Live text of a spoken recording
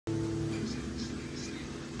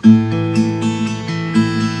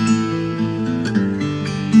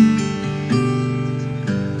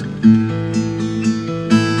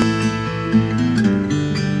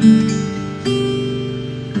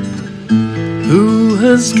Who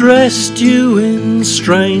has dressed you in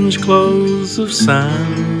strange clothes of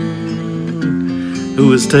sand? Who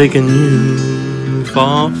has taken you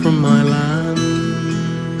far from my land?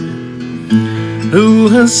 Who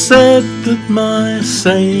has said that my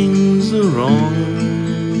sayings are wrong?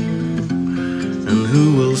 And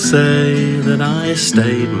who will say that I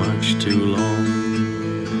stayed much too long?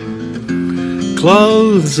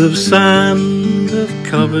 Clothes of sand have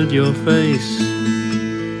covered your face,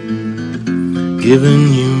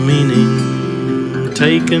 given you meaning,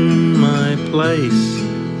 taken my place.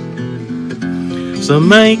 So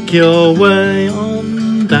make your way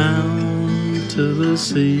on down to the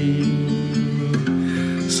sea.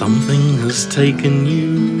 Something has taken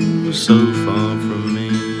you so far from me.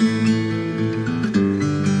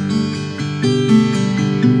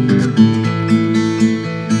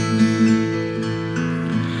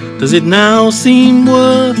 Does it now seem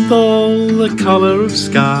worth all the colour of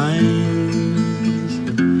skies,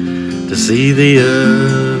 to see the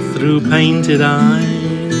earth through painted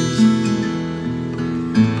eyes,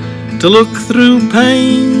 to look through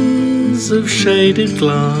panes of shaded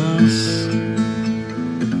glass,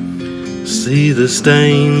 see the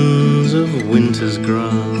stains of winter's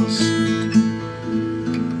grass?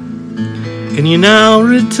 Can you now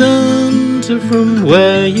return to from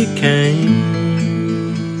where you came,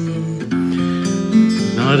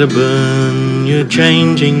 not to burn your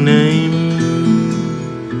changing name?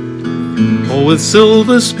 Or with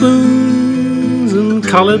silver spoons and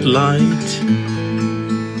coloured light,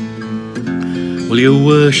 will you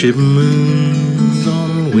worship moons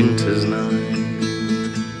on winter's night?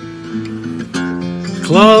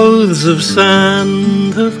 Clothes of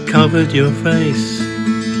sand have covered your face,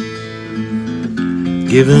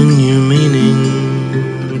 given you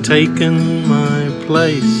meaning, taken my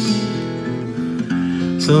place.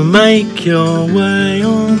 So make your way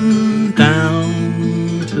on down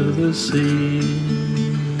to the sea.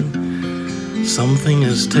 Something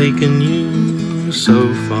has taken you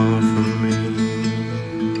so far